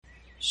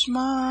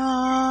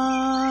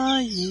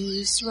Shema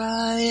Yisrael,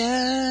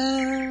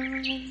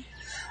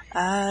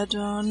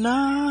 Adonai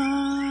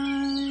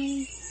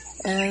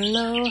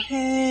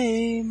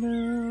Eloheinu,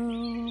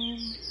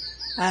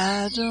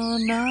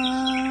 Adonai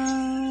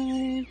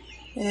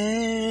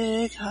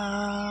Echad,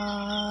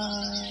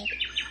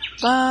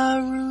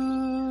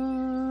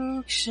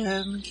 Baruch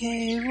Shem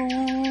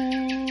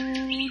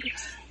Kevod,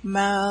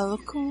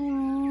 Malkuto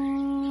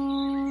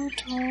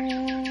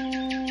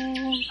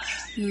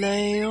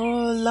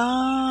Leolam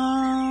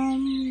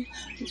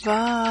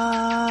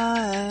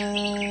Vaed.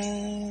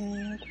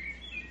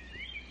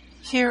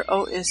 Hear,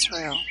 O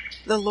Israel,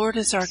 the Lord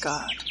is our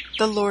God,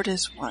 the Lord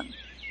is one.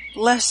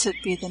 Blessed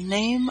be the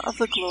name of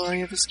the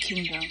glory of his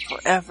kingdom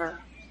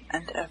forever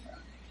and ever.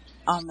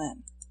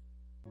 Amen.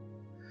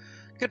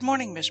 Good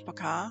morning,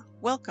 Mishpachah.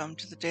 Welcome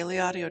to the Daily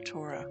Audio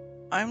Torah.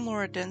 I'm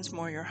Laura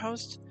Densmore, your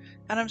host,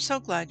 and I'm so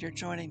glad you're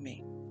joining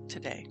me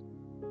today.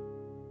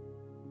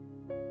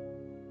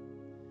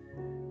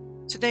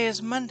 Today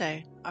is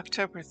Monday,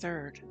 October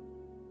 3rd.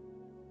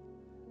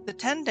 The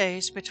 10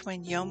 days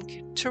between Yom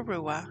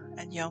Teruah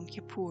and Yom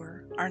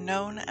Kippur are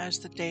known as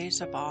the days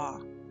of awe.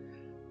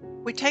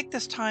 We take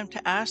this time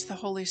to ask the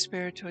Holy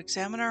Spirit to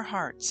examine our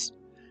hearts,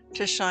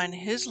 to shine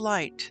His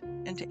light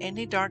into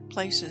any dark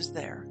places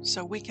there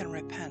so we can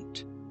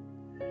repent.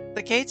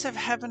 The gates of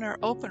heaven are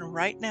open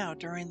right now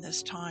during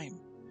this time.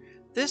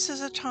 This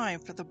is a time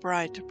for the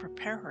bride to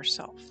prepare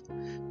herself,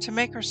 to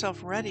make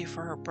herself ready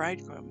for her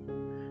bridegroom,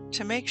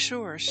 to make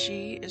sure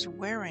she is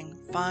wearing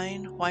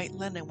fine white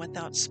linen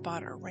without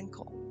spot or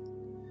wrinkle.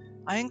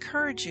 I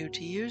encourage you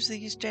to use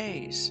these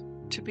days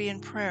to be in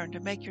prayer and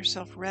to make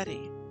yourself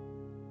ready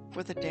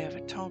for the Day of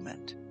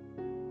Atonement.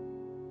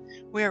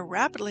 We are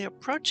rapidly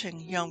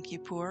approaching Yom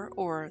Kippur,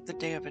 or the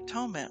Day of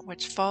Atonement,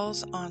 which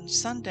falls on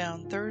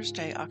sundown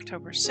Thursday,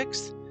 October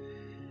 6th,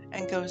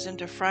 and goes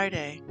into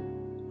Friday,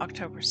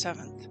 October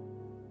 7th.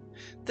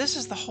 This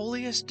is the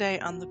holiest day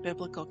on the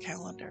biblical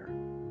calendar.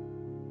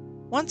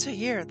 Once a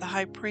year, the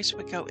high priest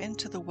would go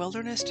into the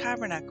wilderness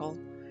tabernacle,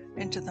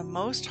 into the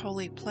most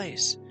holy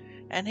place,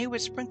 and he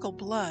would sprinkle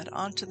blood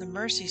onto the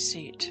mercy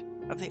seat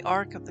of the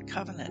Ark of the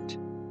Covenant.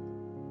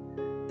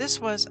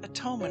 This was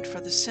atonement for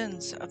the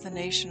sins of the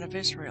nation of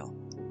Israel.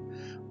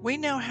 We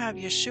now have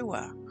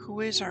Yeshua,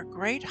 who is our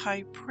great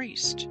high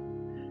priest,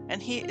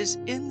 and he is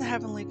in the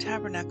heavenly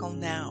tabernacle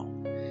now.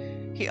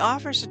 He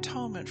offers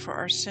atonement for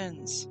our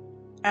sins,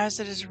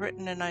 as it is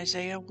written in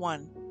Isaiah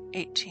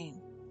 1:18.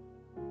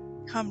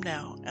 Come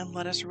now, and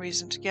let us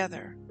reason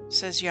together,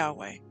 says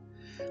Yahweh.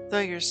 Though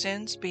your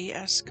sins be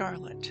as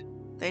scarlet,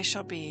 they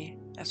shall be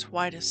as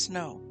white as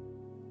snow.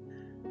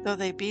 Though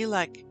they be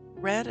like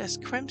red as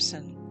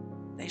crimson,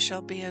 they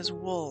shall be as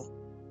wool.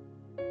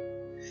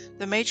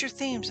 The major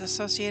themes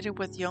associated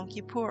with Yom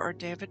Kippur, or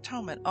Day of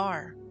Atonement,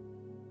 are: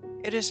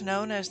 it is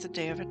known as the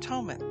Day of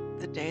Atonement,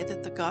 the day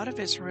that the God of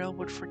Israel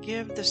would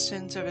forgive the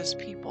sins of his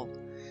people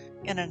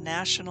in a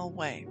national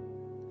way.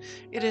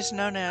 It is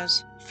known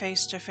as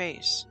face to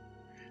face.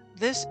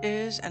 This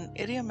is an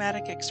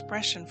idiomatic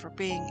expression for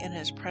being in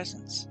his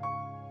presence.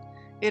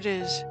 It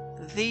is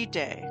the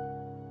day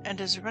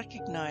and is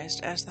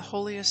recognized as the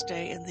holiest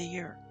day in the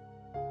year.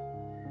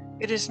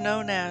 It is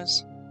known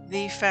as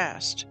the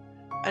fast,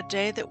 a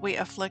day that we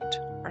afflict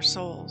our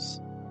souls.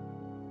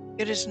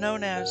 It is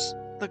known as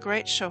the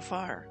great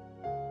shofar.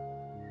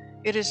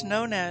 It is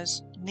known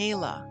as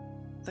Nila,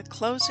 the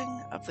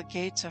closing of the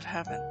gates of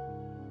heaven.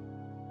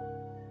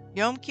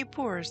 Yom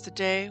Kippur is the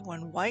day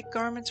when white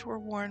garments were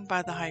worn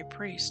by the high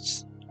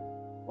priests.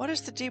 What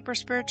is the deeper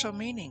spiritual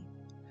meaning?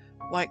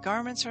 White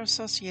garments are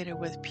associated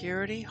with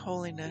purity,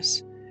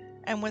 holiness,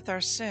 and with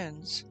our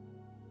sins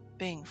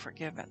being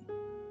forgiven.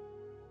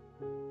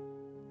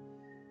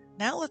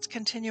 Now let's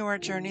continue our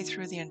journey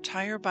through the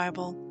entire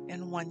Bible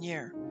in 1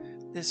 year.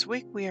 This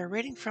week we are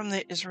reading from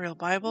the Israel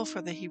Bible for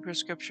the Hebrew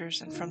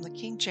Scriptures and from the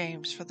King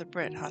James for the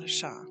Brit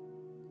Hadashah.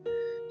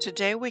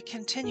 Today we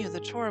continue the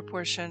Torah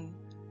portion,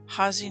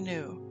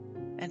 Haazinu,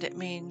 and it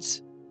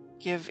means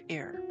give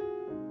ear.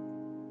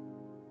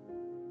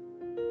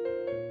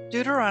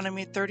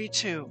 Deuteronomy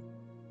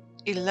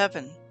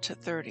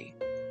 32:11-30.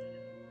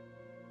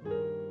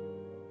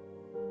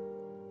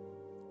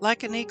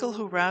 Like an eagle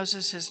who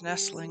rouses his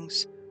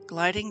nestlings,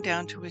 gliding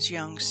down to his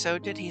young, so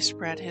did he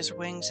spread his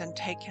wings and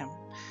take him,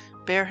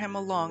 bear him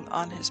along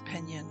on his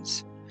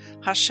pinions.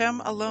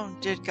 Hashem alone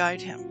did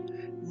guide him,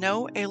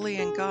 no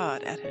alien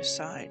god at his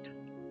side.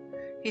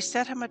 He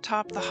set him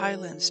atop the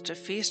highlands to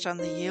feast on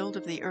the yield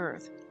of the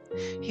earth.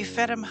 He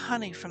fed him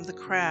honey from the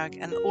crag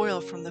and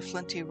oil from the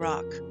flinty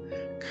rock,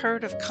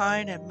 curd of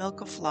kine and milk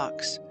of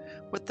flocks,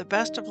 with the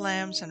best of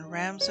lambs and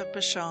rams of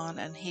Bashan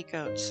and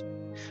he-goats,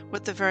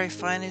 with the very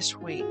finest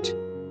wheat,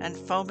 and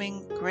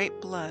foaming great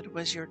blood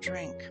was your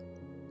drink.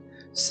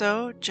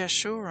 So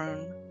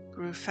Jeshurun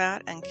grew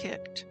fat and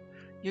kicked.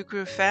 You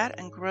grew fat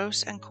and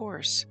gross and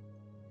coarse.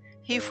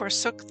 He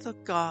forsook the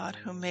God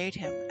who made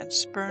him and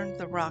spurned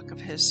the rock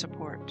of his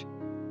support.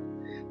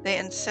 They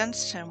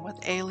incensed him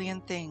with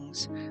alien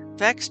things,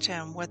 vexed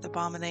him with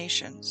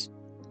abominations.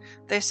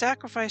 They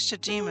sacrificed to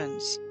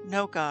demons,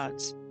 no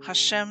gods,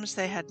 Hashems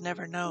they had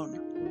never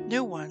known,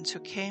 new ones who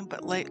came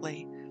but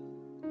lately,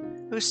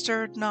 who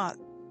stirred not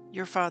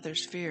your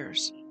fathers'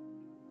 fears.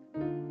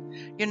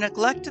 You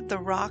neglected the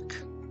rock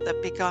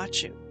that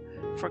begot you,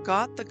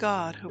 forgot the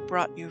God who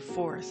brought you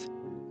forth.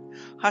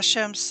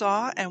 Hashem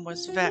saw and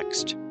was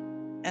vexed,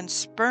 and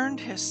spurned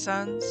his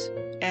sons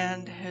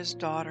and his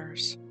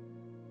daughters.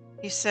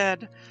 He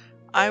said,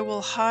 I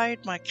will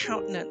hide my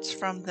countenance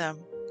from them,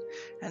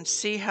 and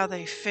see how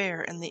they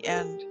fare in the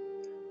end.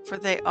 For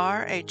they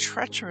are a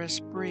treacherous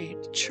breed,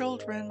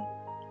 children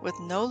with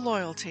no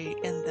loyalty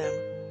in them.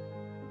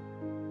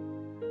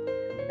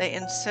 They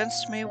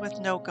incensed me with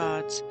no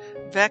gods,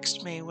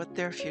 vexed me with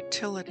their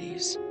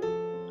futilities.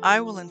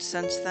 I will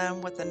incense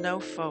them with the no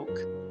folk,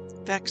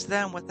 vex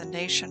them with a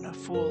nation of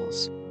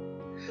fools.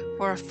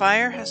 For a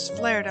fire has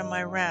flared in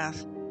my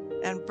wrath,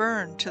 and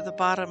burned to the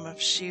bottom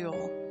of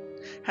Sheol,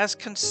 has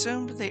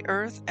consumed the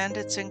earth and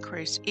its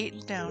increase,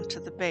 eaten down to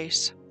the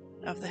base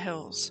of the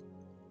hills.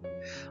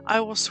 I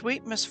will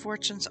sweep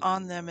misfortunes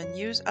on them and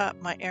use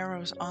up my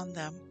arrows on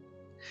them.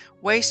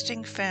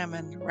 Wasting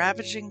famine,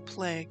 ravaging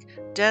plague,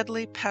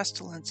 deadly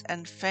pestilence,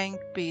 and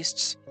fanged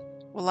beasts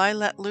will I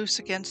let loose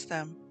against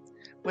them,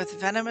 with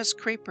venomous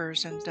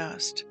creepers and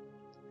dust.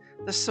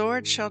 The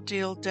sword shall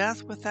deal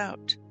death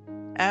without,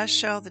 as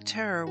shall the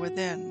terror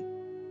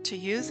within, to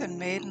youth and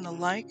maiden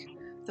alike,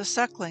 the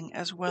suckling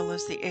as well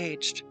as the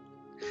aged.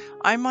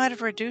 I might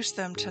have reduced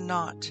them to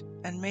naught,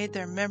 and made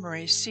their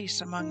memory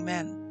cease among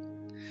men.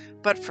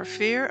 But for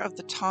fear of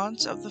the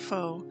taunts of the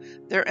foe,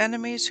 their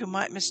enemies who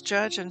might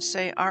misjudge and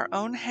say, Our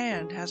own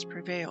hand has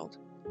prevailed.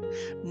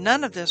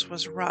 None of this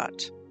was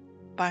wrought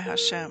by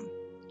Hashem,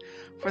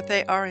 for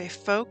they are a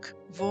folk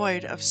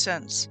void of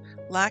sense,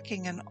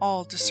 lacking in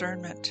all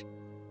discernment.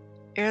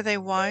 Ere they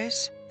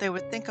wise, they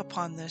would think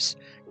upon this,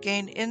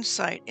 gain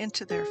insight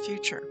into their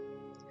future.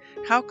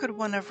 How could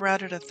one have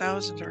routed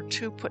 1,000 or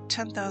two put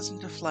 10,000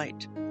 to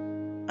flight,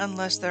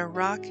 unless their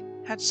rock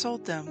had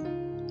sold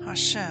them,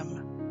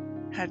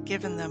 Hashem had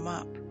given them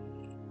up?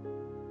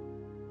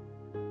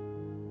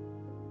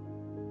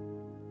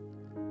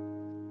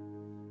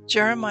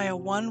 Jeremiah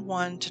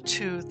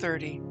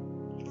 1:1-2:30.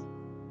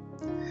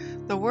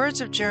 The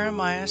words of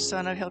Jeremiah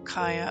son of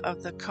Hilkiah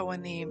of the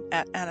Kohanim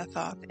at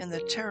Anathoth in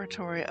the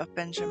territory of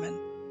Benjamin.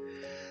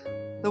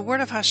 The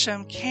word of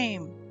Hashem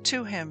came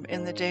to him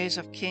in the days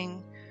of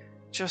King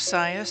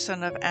Josiah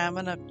son of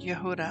Ammon of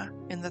Yehudah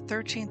in the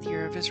 13th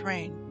year of his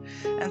reign,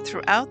 and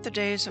throughout the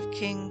days of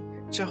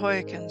King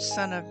Jehoiakim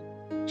son of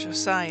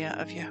Josiah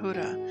of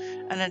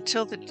Yehudah, and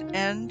until the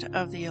end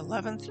of the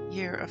 11th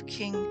year of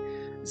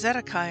King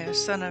Zedekiah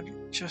son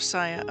of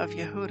Josiah of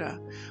Yehudah,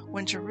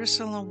 when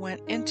Jerusalem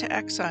went into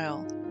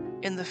exile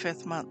in the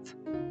 5th month.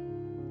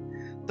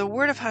 The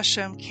word of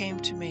Hashem came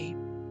to me.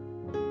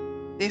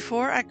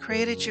 Before I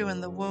created you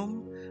in the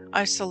womb,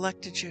 I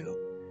selected you.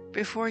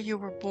 Before you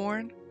were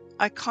born,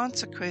 I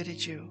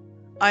consecrated you.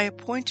 I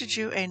appointed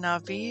you a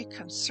Navi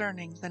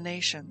concerning the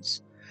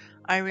nations.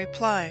 I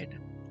replied,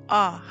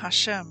 Ah,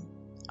 Hashem,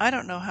 I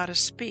don't know how to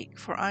speak,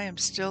 for I am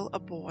still a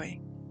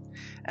boy.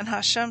 And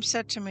Hashem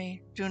said to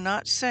me, Do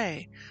not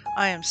say,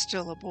 I am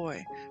still a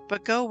boy,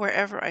 but go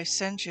wherever I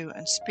send you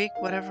and speak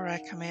whatever I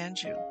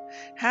command you.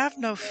 Have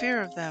no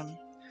fear of them,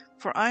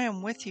 for I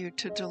am with you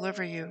to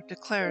deliver you,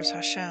 declares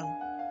Hashem.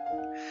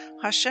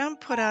 Hashem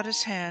put out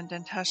his hand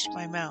and touched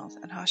my mouth,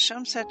 and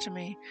Hashem said to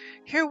me,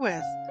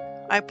 Herewith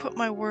I put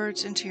my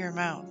words into your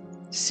mouth.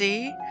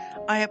 See,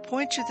 I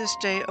appoint you this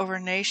day over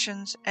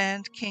nations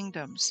and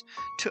kingdoms,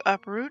 to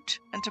uproot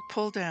and to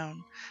pull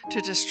down,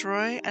 to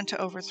destroy and to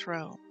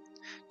overthrow,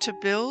 to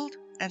build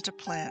and to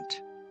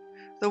plant.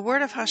 The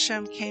word of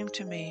Hashem came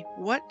to me.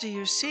 What do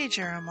you see,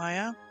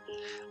 Jeremiah?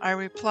 I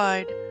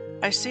replied,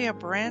 I see a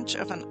branch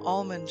of an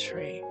almond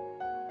tree.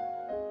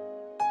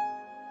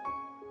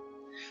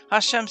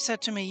 Hashem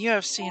said to me, You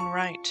have seen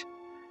right,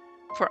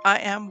 for I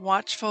am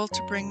watchful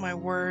to bring my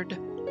word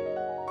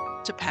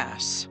to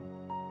pass.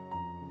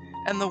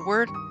 And the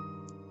word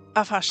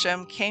of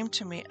Hashem came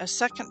to me a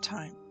second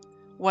time.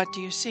 What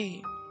do you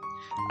see?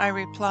 I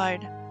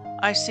replied,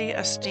 I see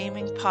a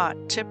steaming pot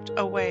tipped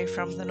away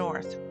from the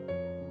north.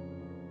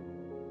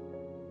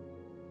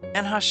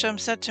 And Hashem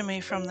said to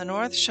me, From the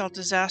north shall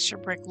disaster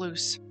break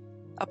loose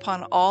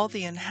upon all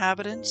the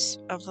inhabitants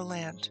of the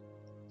land.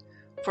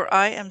 For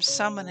I am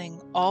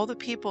summoning all the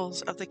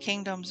peoples of the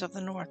kingdoms of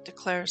the north,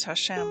 declares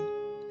Hashem.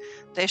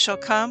 They shall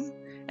come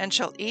and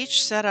shall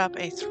each set up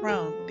a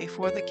throne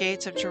before the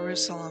gates of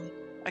Jerusalem,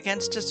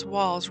 against its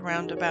walls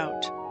round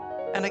about,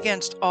 and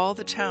against all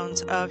the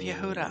towns of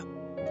Yehudah.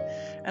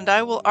 And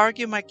I will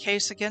argue my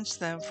case against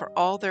them for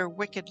all their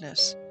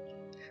wickedness.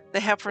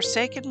 They have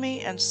forsaken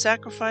me and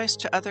sacrificed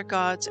to other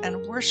gods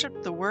and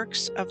worshipped the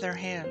works of their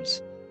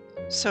hands.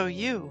 So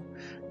you,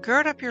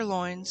 gird up your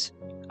loins,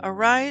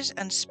 arise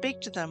and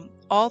speak to them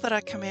all that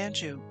I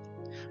command you.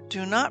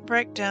 Do not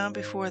break down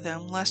before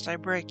them, lest I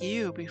break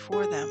you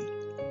before them.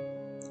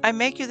 I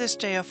make you this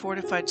day a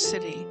fortified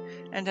city,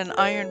 and an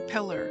iron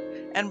pillar,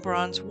 and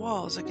bronze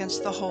walls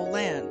against the whole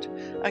land,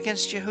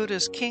 against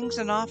Yehuda's kings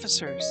and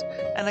officers,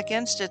 and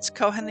against its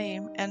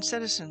Kohanim and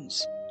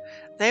citizens.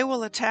 They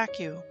will attack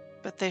you,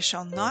 but they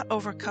shall not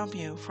overcome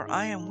you, for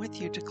I am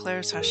with you,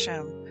 declares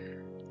Hashem,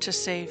 to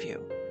save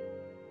you.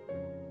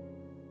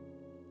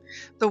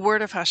 The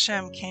word of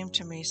Hashem came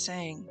to me,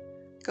 saying,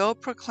 Go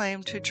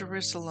proclaim to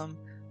Jerusalem,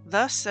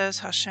 Thus says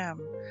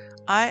Hashem,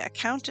 I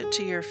accounted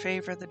to your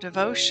favor the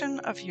devotion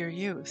of your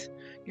youth,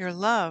 your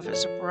love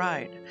as a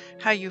bride,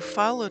 how you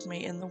followed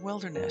me in the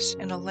wilderness,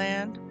 in a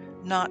land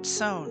not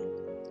sown.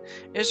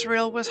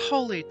 Israel was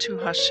holy to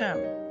Hashem,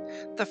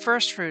 the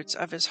firstfruits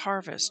of his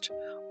harvest.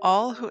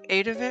 All who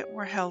ate of it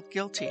were held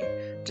guilty.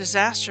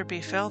 Disaster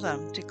befell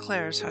them,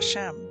 declares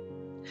Hashem.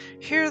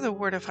 Hear the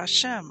word of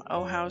Hashem,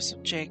 O house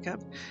of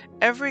Jacob,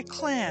 every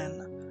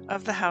clan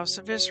of the house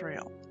of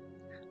Israel.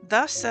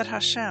 Thus said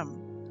Hashem,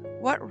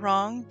 What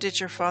wrong did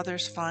your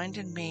fathers find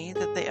in me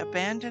that they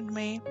abandoned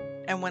me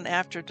and went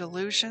after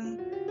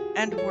delusion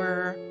and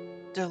were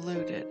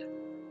deluded?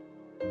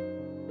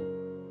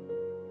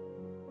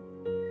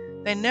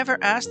 They never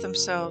asked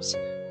themselves,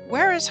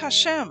 Where is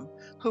Hashem,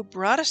 who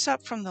brought us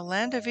up from the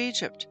land of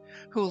Egypt,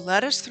 who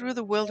led us through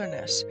the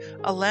wilderness,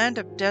 a land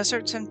of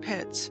deserts and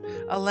pits,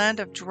 a land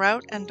of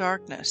drought and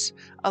darkness,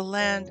 a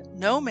land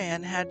no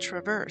man had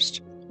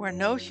traversed, where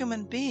no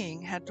human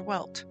being had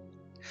dwelt?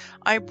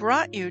 I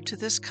brought you to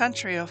this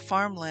country of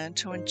farmland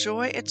to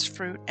enjoy its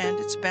fruit and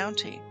its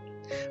bounty.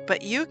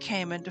 But you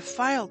came and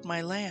defiled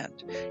my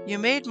land. You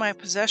made my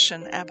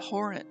possession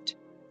abhorrent.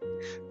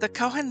 The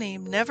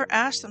Kohanim never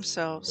asked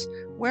themselves,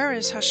 Where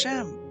is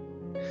Hashem?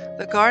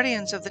 The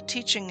guardians of the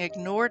teaching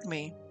ignored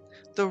me.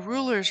 The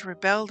rulers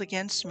rebelled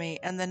against me,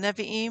 and the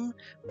Nevi'im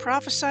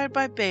prophesied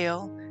by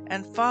Baal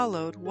and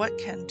followed what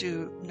can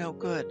do no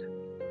good.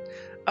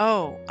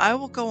 Oh, I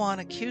will go on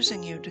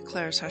accusing you,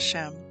 declares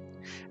Hashem,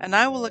 and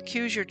I will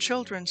accuse your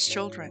children's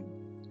children.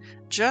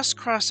 Just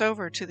cross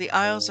over to the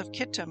Isles of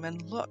Kittim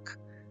and look.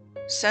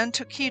 Send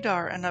to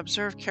Kedar and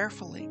observe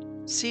carefully.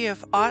 See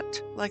if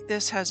aught like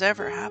this has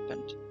ever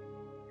happened.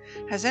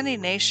 Has any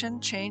nation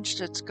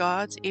changed its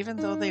gods even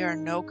though they are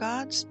no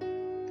gods?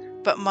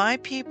 But my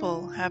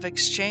people have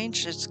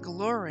exchanged its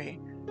glory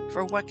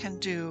for what can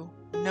do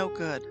no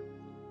good.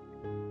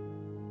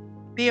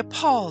 Be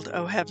appalled,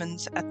 O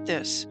heavens, at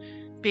this.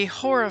 Be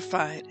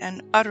horrified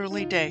and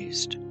utterly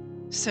dazed,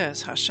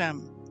 says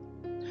Hashem.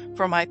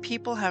 For my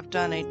people have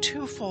done a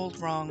twofold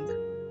wrong.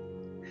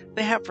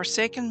 They have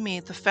forsaken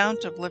me, the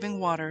fount of living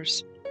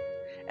waters,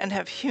 and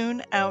have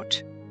hewn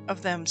out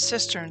of them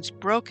cisterns,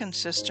 broken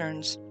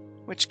cisterns,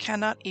 which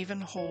cannot even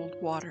hold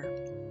water.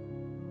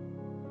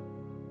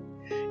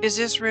 Is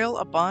Israel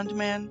a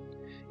bondman?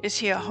 Is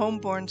he a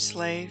homeborn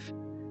slave?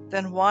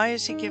 Then why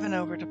is he given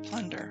over to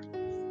plunder?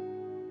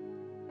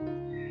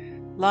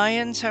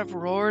 Lions have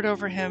roared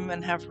over him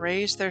and have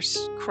raised their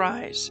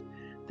cries.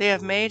 They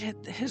have made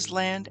his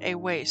land a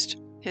waste,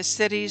 his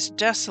cities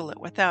desolate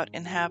without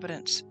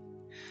inhabitants.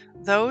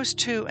 Those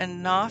too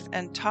in Noth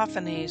and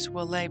Taphanes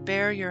will lay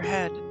bare your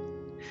head.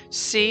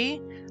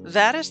 See,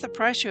 that is the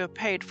price you have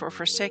paid for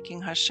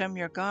forsaking Hashem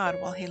your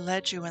God while he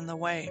led you in the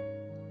way.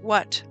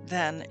 What,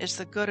 then, is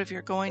the good of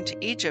your going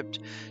to Egypt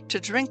to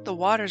drink the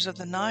waters of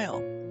the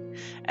Nile?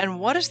 And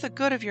what is the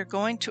good of your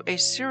going to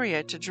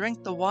Assyria to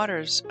drink the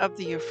waters of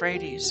the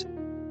Euphrates?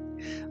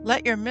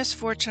 Let your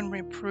misfortune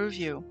reprove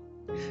you.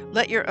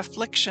 Let your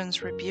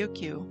afflictions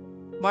rebuke you.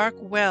 Mark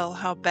well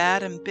how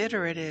bad and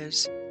bitter it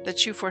is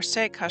that you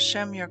forsake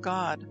Hashem your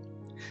God,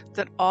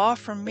 that awe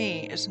from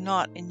me is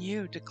not in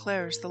you,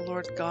 declares the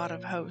Lord God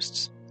of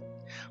hosts.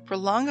 For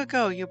long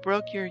ago you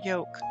broke your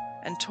yoke,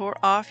 and tore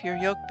off your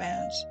yoke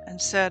bands,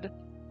 and said,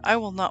 I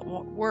will not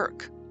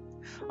work.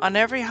 On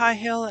every high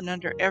hill and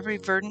under every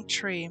verdant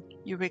tree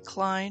you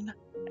recline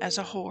as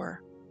a whore.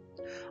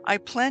 I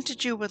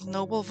planted you with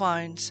noble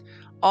vines,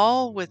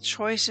 all with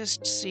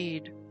choicest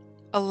seed.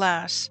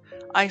 Alas,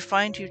 I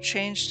find you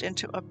changed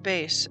into a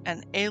base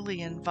and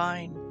alien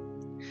vine.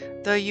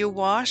 Though you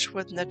wash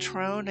with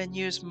natron and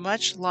use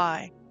much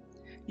lye,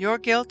 your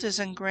guilt is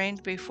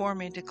ingrained before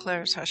me,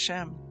 declares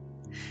Hashem.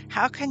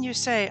 How can you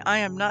say, I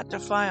am not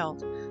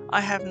defiled?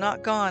 I have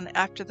not gone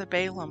after the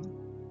Balaam.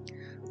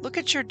 Look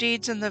at your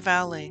deeds in the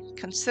valley.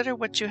 Consider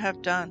what you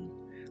have done.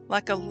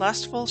 Like a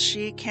lustful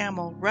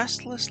she-camel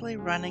restlessly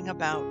running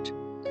about,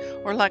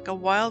 or like a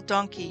wild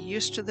donkey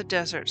used to the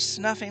desert,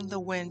 snuffing the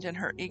wind in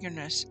her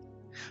eagerness,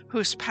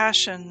 whose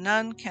passion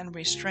none can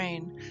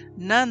restrain.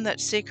 None that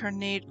seek her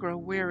need grow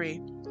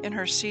weary. In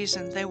her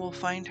season they will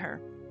find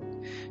her.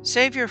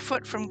 Save your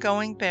foot from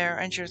going bare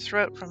and your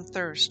throat from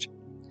thirst.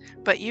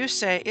 But you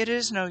say, it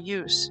is no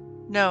use.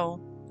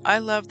 No, I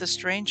love the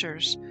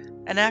strangers,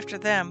 and after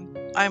them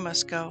I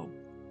must go.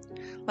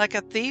 Like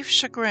a thief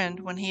chagrined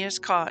when he is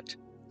caught,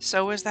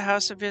 so is the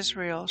house of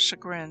Israel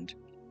chagrined.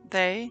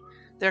 They,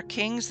 their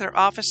kings, their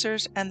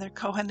officers, and their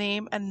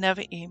Kohanim and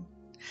Nevi'im.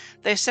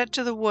 They said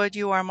to the wood,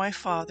 You are my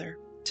father.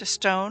 To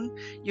stone,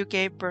 you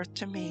gave birth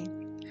to me.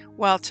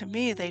 While to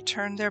me they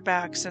turn their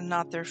backs and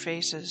not their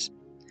faces.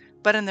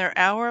 But in their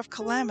hour of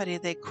calamity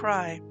they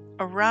cry,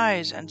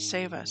 Arise and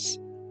save us.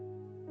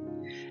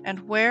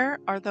 And where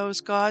are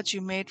those gods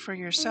you made for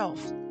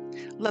yourself?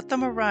 Let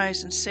them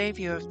arise and save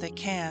you if they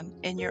can,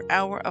 in your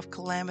hour of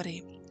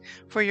calamity.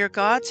 For your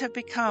gods have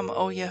become,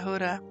 O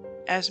Yehuda,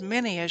 as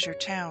many as your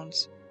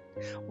towns.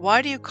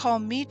 Why do you call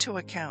me to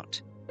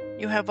account?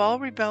 You have all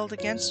rebelled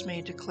against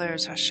me,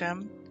 declares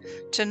Hashem.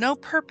 To no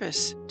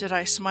purpose did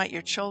I smite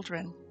your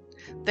children.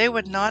 They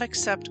would not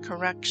accept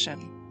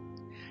correction.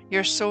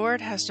 Your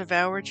sword has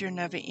devoured your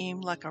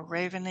Nevi'im like a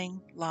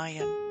ravening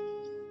lion.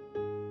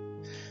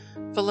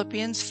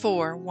 Philippians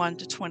 4,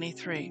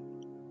 1-23.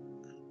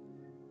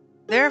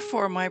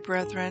 Therefore, my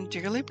brethren,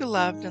 dearly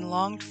beloved and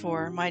longed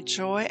for, my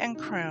joy and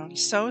crown,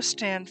 so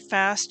stand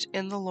fast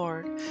in the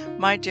Lord,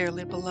 my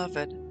dearly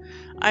beloved.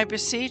 I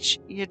beseech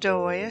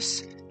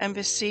Euodias and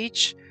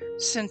beseech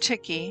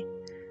Syntyche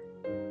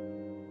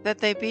that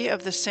they be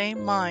of the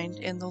same mind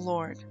in the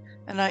Lord.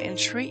 And I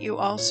entreat you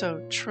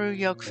also, true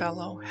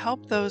yokefellow,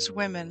 help those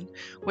women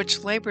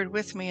which labored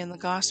with me in the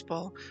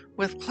gospel,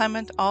 with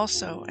Clement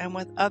also, and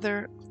with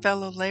other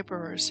fellow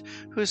laborers,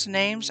 whose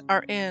names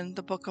are in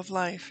the book of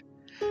life.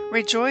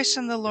 Rejoice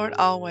in the Lord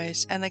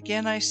always, and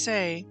again I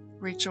say,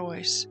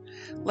 rejoice.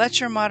 Let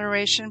your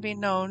moderation be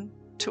known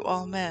to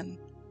all men.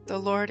 The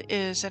Lord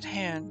is at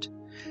hand.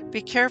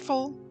 Be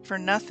careful for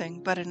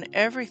nothing, but in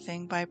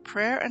everything by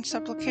prayer and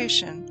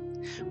supplication,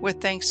 with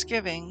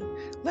thanksgiving,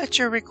 let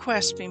your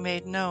requests be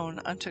made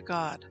known unto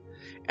God.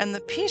 And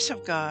the peace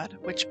of God,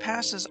 which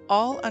passes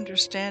all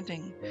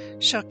understanding,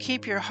 shall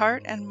keep your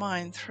heart and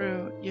mind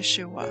through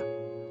Yeshua.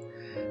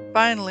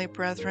 Finally,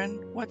 brethren,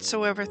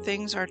 whatsoever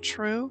things are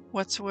true,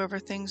 whatsoever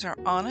things are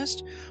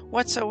honest,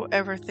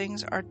 whatsoever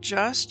things are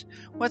just,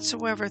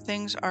 whatsoever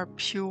things are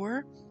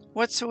pure,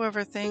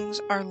 whatsoever things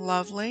are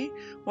lovely,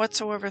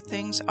 whatsoever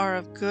things are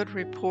of good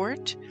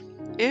report,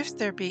 if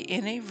there be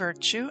any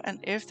virtue, and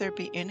if there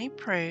be any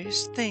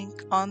praise,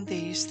 think on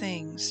these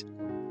things.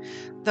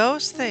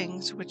 Those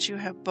things which you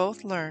have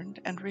both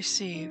learned and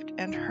received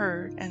and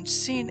heard and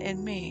seen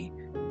in me,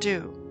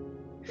 do,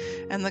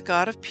 and the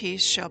God of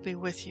peace shall be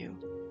with you.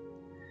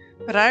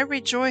 But I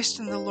rejoiced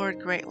in the Lord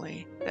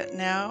greatly, that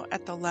now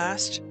at the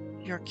last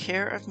your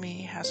care of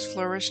me has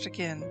flourished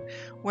again,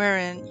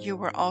 wherein you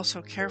were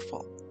also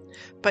careful.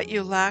 But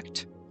you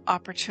lacked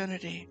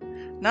opportunity.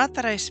 Not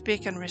that I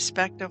speak in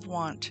respect of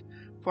want,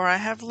 for I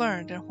have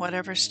learned in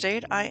whatever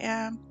state I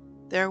am,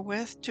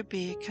 therewith to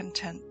be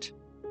content.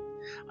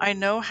 I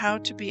know how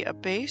to be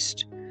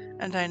abased,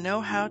 and I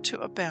know how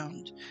to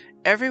abound.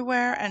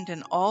 Everywhere and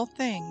in all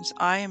things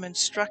I am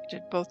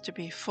instructed both to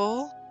be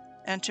full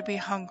and to be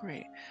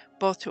hungry,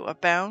 both to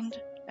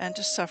abound and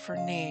to suffer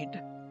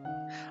need.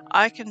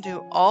 I can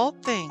do all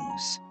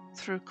things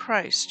through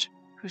Christ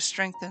who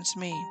strengthens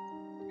me.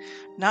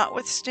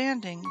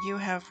 Notwithstanding, you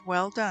have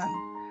well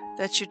done,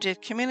 that you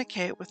did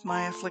communicate with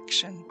my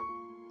affliction.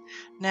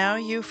 Now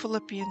you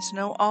Philippians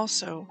know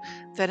also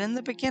that in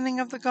the beginning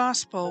of the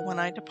gospel, when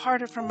I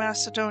departed from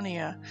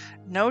Macedonia,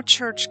 no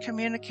church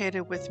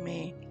communicated with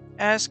me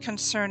as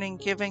concerning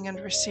giving and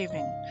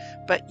receiving,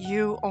 but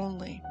you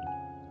only.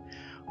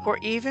 For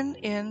even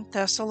in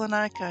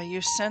Thessalonica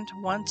you sent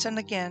once and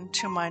again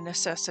to my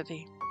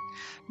necessity,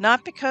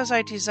 not because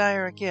I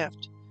desire a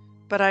gift,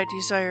 but I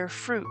desire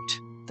fruit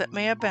that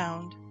may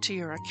abound to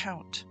your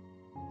account.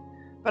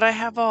 But I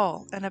have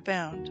all and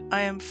abound.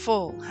 I am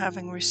full,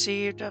 having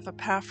received of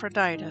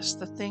Epaphroditus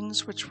the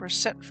things which were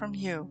sent from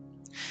you,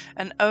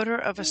 an odor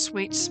of a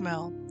sweet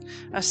smell,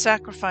 a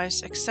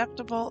sacrifice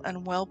acceptable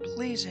and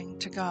well-pleasing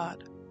to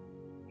God.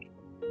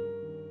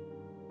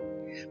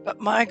 But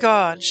my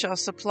God shall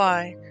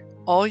supply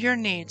all your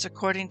needs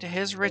according to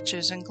his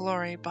riches and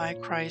glory by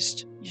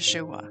Christ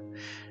Yeshua.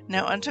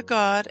 Now unto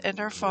God and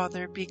our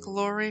Father be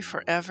glory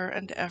forever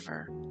and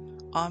ever.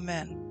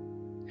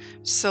 Amen.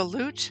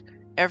 Salute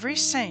every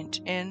saint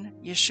in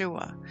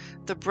Yeshua.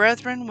 The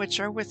brethren which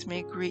are with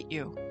me greet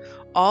you.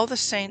 All the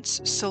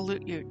saints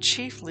salute you,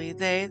 chiefly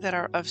they that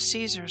are of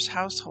Caesar's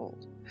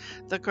household.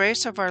 The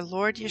grace of our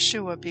Lord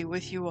Yeshua be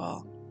with you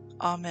all.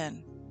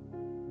 Amen.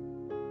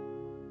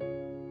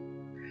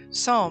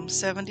 Psalm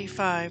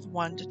 75,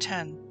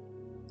 1-10.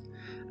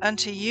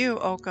 Unto you,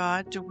 O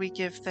God, do we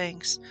give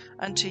thanks.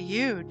 Unto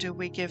you do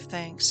we give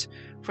thanks,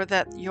 for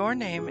that your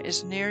name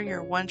is near,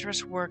 your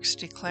wondrous works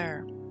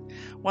declare.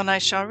 When I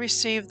shall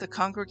receive the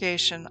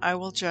congregation, I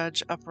will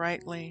judge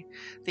uprightly.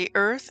 The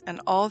earth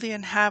and all the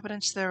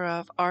inhabitants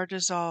thereof are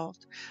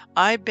dissolved.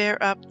 I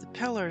bear up the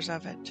pillars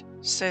of it.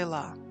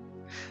 Selah.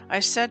 I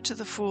said to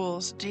the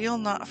fools, deal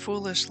not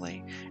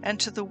foolishly, and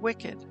to the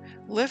wicked,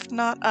 lift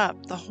not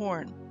up the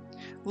horn.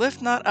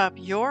 Lift not up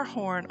your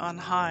horn on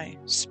high,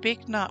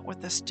 speak not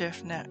with a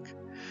stiff neck.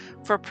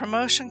 For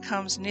promotion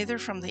comes neither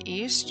from the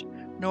east,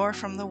 nor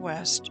from the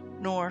west,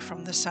 nor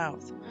from the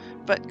south.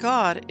 But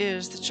God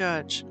is the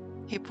judge.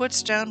 He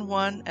puts down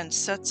one and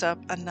sets up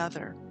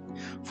another.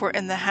 For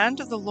in the hand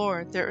of the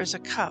Lord there is a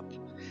cup,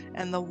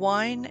 and the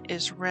wine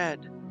is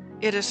red.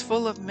 It is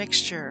full of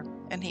mixture,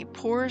 and he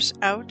pours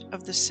out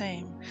of the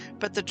same.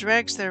 But the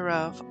dregs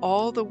thereof,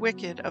 all the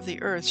wicked of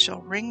the earth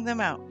shall wring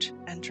them out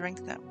and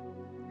drink them.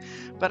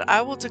 But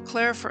I will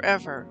declare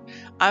forever,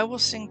 I will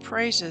sing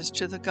praises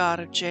to the God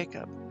of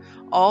Jacob.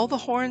 All the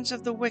horns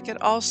of the wicked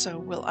also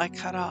will I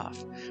cut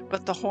off,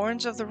 but the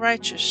horns of the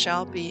righteous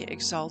shall be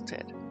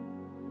exalted.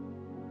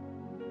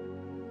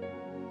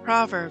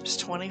 Proverbs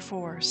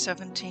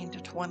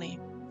 24:17-20.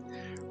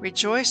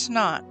 Rejoice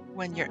not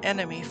when your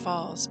enemy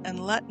falls,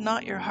 and let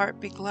not your heart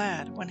be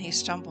glad when he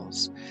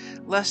stumbles,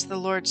 lest the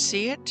Lord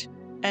see it,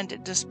 and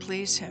it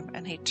displease him,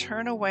 and he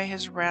turn away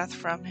his wrath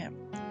from him.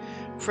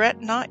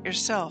 Fret not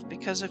yourself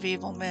because of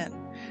evil men,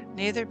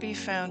 neither be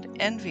found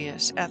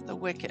envious at the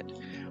wicked,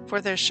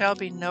 for there shall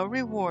be no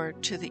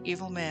reward to the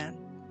evil man.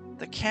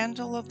 The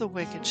candle of the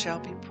wicked shall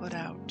be put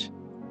out.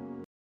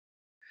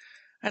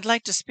 I'd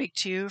like to speak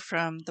to you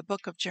from the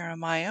book of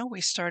Jeremiah.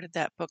 We started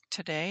that book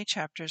today,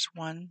 chapters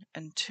 1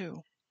 and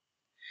 2.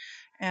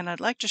 And I'd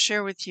like to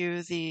share with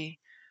you the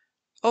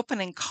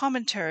opening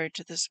commentary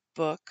to this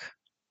book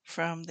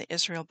from the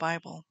Israel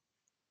Bible.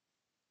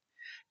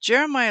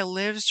 Jeremiah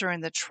lives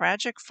during the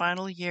tragic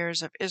final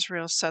years of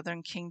Israel's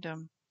southern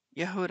kingdom,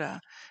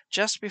 Yehudah,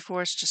 just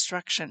before its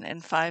destruction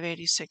in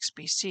 586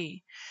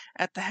 BC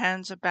at the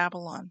hands of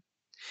Babylon.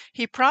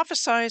 He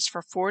prophesies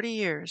for 40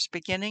 years,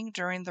 beginning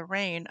during the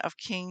reign of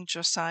King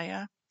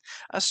Josiah,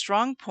 a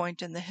strong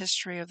point in the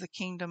history of the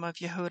kingdom of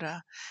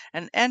Yehudah,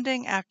 and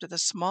ending after the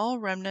small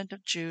remnant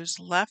of Jews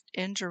left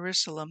in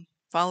Jerusalem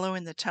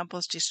following the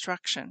temple's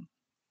destruction.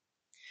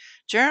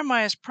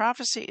 Jeremiah's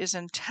prophecy is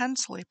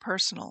intensely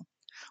personal.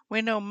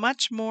 We know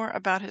much more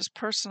about his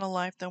personal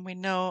life than we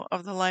know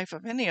of the life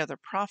of any other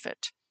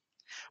prophet.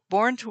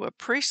 Born to a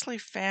priestly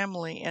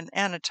family in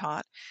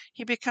Anatot,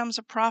 he becomes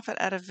a prophet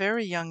at a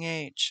very young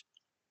age.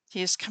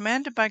 He is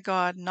commanded by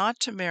God not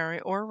to marry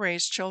or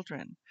raise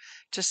children,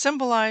 to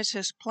symbolize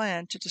his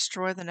plan to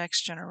destroy the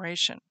next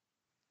generation.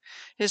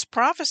 His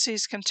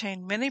prophecies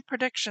contain many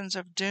predictions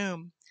of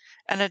doom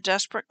and a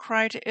desperate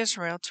cry to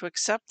Israel to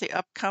accept the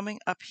upcoming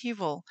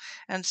upheaval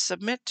and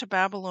submit to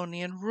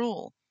Babylonian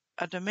rule,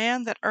 a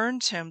demand that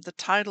earns him the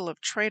title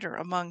of traitor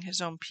among his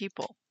own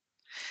people.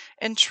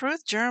 In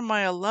truth,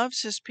 Jeremiah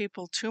loves his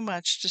people too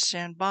much to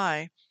stand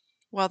by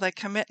while they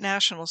commit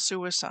national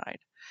suicide.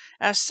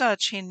 As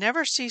such, he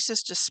never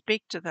ceases to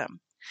speak to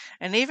them,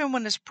 and even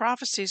when his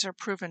prophecies are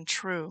proven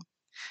true,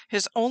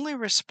 his only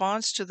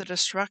response to the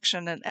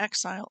destruction and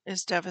exile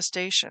is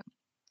devastation.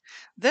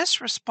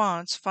 This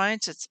response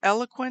finds its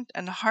eloquent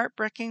and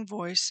heartbreaking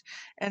voice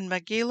in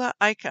Megillah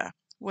Ica,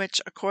 which,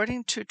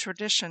 according to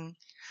tradition,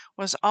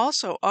 was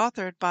also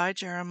authored by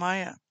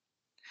Jeremiah.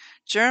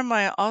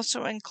 Jeremiah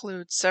also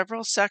includes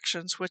several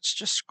sections which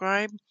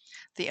describe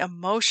the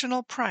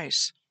emotional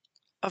price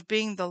of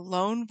being the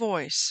lone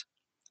voice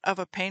of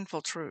a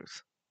painful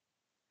truth.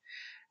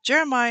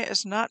 Jeremiah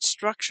is not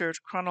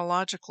structured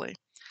chronologically.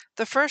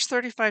 The first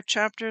 35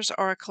 chapters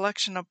are a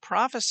collection of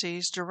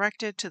prophecies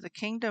directed to the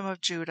kingdom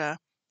of Judah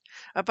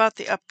about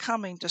the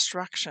upcoming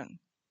destruction.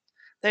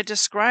 They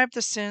describe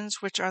the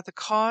sins which are the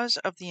cause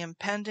of the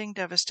impending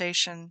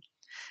devastation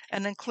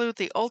and include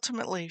the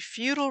ultimately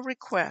futile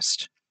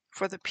request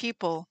for the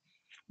people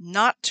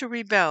not to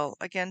rebel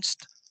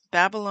against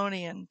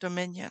Babylonian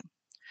dominion.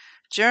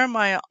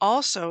 Jeremiah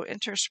also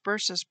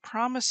intersperses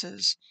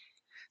promises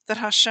that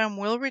Hashem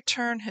will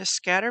return his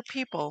scattered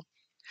people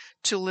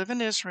to live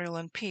in Israel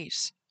in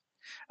peace.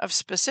 Of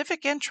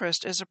specific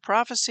interest is a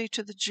prophecy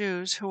to the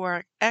Jews who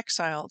are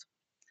exiled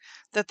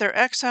that their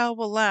exile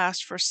will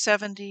last for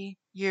 70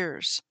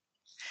 years.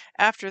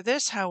 After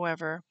this,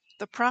 however,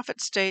 the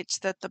prophet states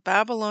that the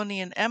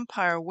Babylonian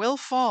Empire will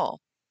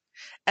fall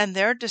and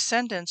their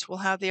descendants will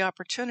have the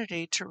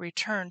opportunity to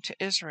return to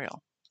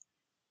Israel.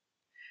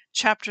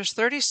 Chapters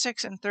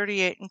 36 and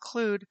 38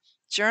 include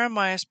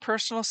Jeremiah's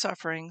personal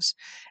sufferings,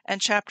 and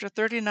chapter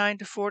 39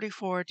 to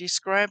 44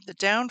 describe the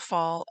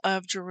downfall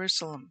of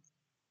Jerusalem.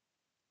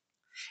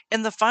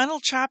 In the final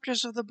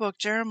chapters of the book,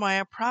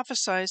 Jeremiah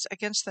prophesies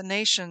against the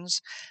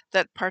nations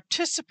that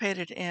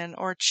participated in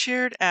or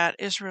cheered at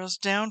Israel's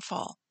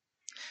downfall,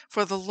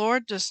 for the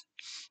Lord does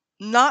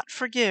not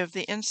forgive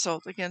the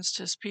insult against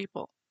his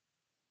people.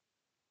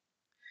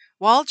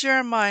 While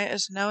Jeremiah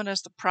is known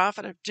as the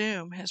prophet of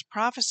doom, his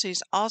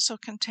prophecies also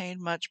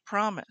contain much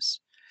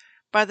promise.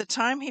 By the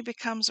time he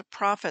becomes a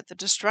prophet, the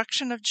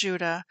destruction of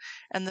Judah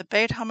and the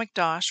Beit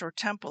HaMikdash, or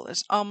temple,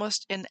 is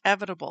almost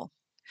inevitable.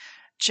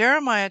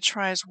 Jeremiah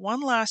tries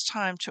one last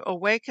time to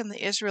awaken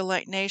the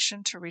Israelite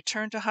nation to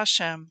return to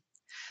Hashem,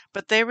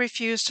 but they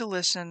refuse to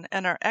listen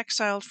and are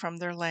exiled from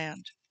their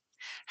land.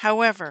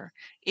 However,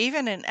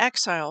 even in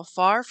exile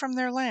far from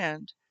their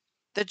land,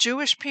 the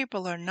Jewish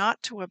people are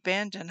not to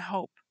abandon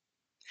hope.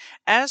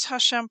 As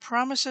Hashem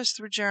promises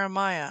through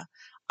Jeremiah,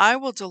 I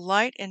will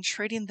delight in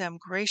treating them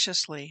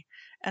graciously,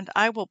 and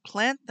I will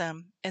plant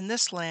them in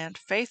this land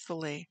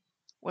faithfully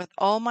with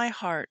all my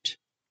heart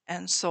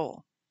and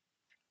soul.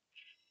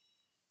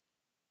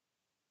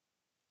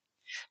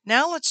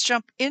 Now let's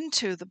jump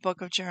into the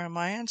book of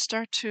Jeremiah and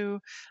start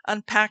to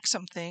unpack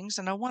some things,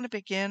 and I want to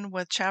begin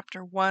with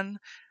chapter 1,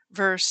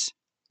 verse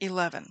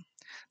 11.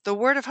 The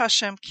word of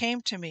Hashem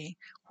came to me.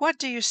 What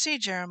do you see,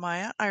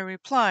 Jeremiah? I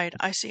replied,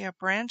 I see a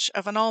branch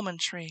of an almond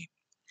tree.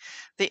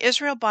 The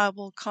Israel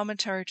Bible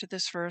commentary to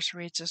this verse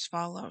reads as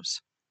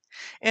follows.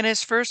 In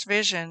his first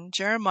vision,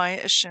 Jeremiah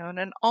is shown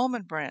an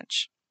almond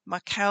branch,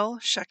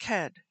 makel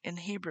shaked in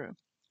Hebrew.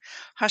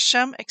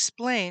 Hashem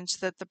explains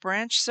that the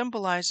branch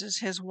symbolizes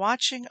his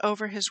watching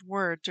over his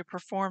word to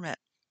perform it.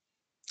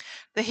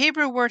 The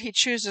Hebrew word he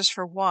chooses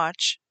for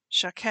watch,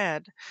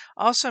 shaked,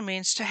 also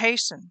means to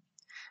hasten.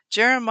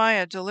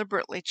 Jeremiah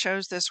deliberately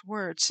chose this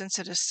word since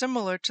it is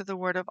similar to the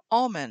word of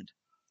almond,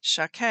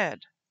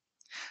 shaked.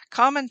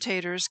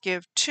 Commentators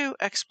give two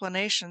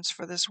explanations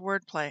for this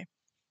wordplay.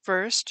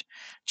 First,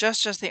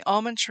 just as the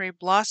almond tree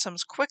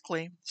blossoms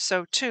quickly,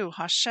 so too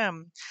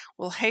Hashem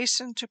will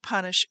hasten to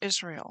punish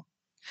Israel.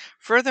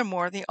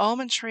 Furthermore, the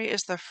almond tree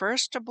is the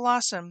first to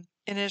blossom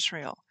in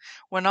Israel.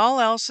 When all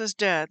else is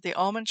dead, the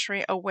almond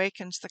tree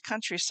awakens the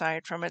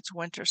countryside from its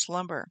winter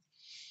slumber.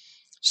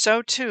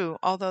 So too,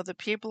 although the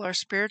people are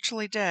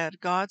spiritually dead,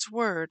 God's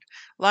word,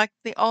 like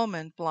the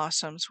almond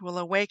blossoms, will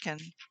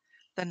awaken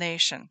the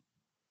nation.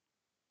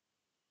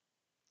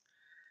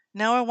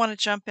 Now I want to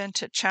jump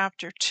into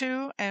chapter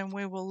 2, and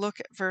we will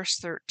look at verse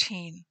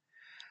 13.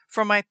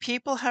 For my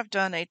people have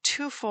done a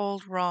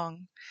twofold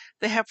wrong.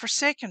 They have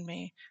forsaken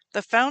me,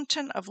 the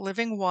fountain of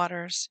living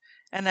waters,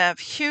 and have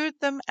hewed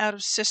them out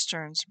of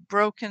cisterns,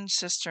 broken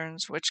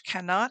cisterns, which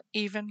cannot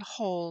even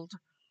hold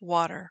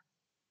water.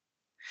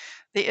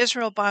 The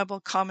Israel Bible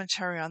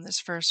commentary on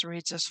this verse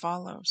reads as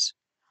follows.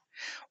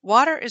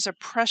 Water is a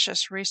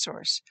precious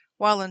resource.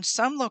 While in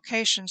some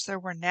locations there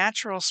were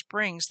natural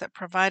springs that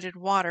provided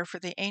water for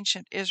the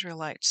ancient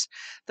Israelites,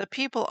 the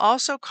people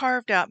also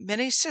carved out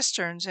many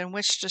cisterns in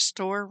which to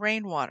store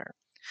rainwater,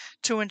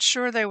 to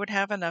ensure they would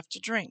have enough to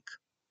drink.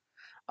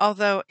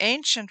 Although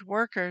ancient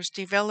workers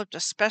developed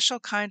a special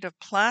kind of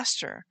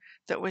plaster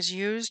that was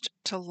used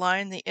to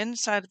line the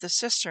inside of the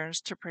cisterns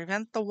to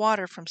prevent the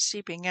water from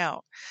seeping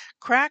out,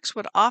 cracks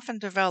would often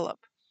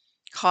develop,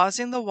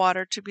 causing the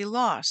water to be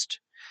lost.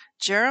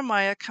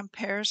 Jeremiah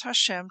compares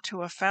Hashem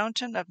to a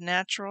fountain of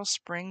natural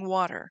spring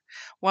water,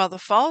 while the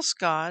false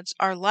gods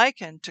are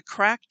likened to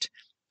cracked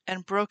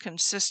and broken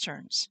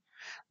cisterns.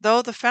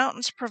 Though the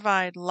fountains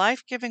provide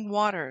life-giving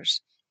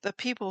waters, the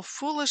people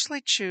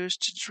foolishly choose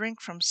to drink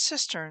from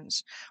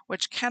cisterns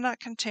which cannot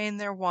contain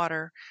their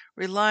water,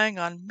 relying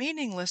on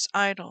meaningless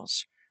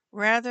idols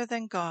rather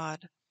than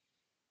God,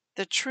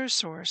 the true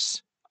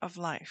source of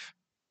life.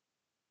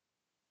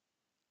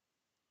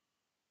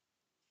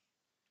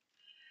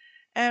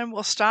 And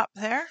we'll stop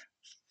there.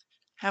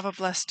 Have a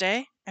blessed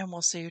day, and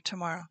we'll see you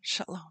tomorrow.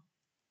 Shalom.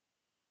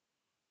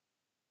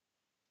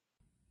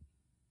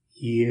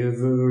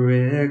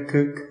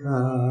 Yevrekka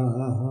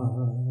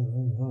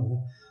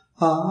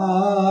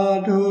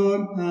Adonai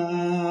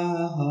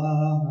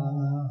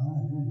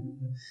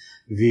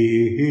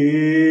Vish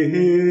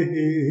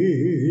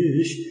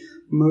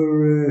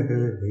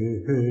Mereka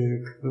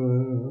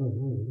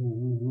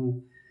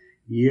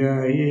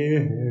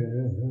Yair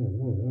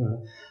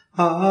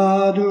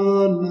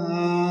Adonai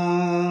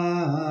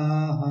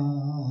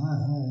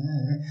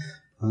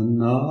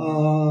Panavilaka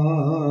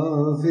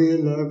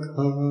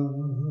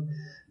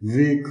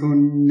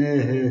Vikuneka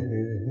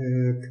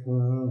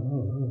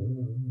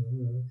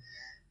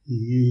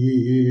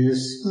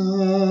Isa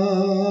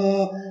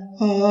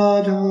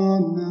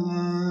Adonai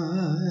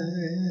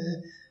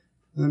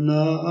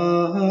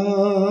Panav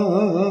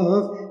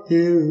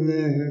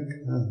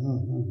Ileka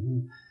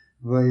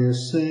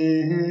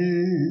Vayasen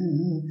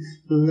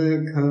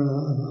Leka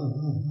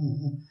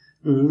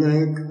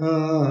Leka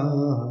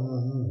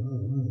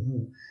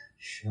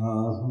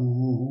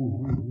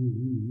Shalom.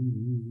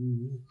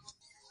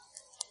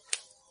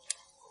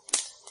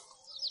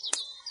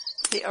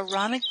 The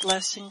Aaronic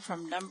blessing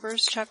from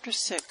Numbers chapter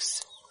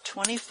 6,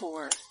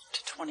 24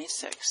 to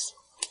 26.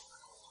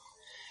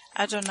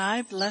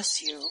 Adonai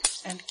bless you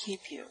and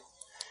keep you.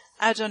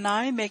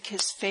 Adonai make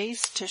his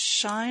face to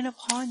shine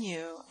upon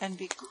you and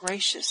be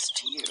gracious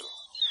to you.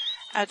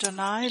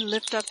 Adonai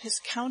lift up his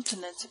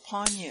countenance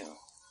upon you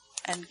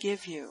and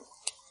give you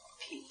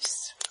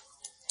peace.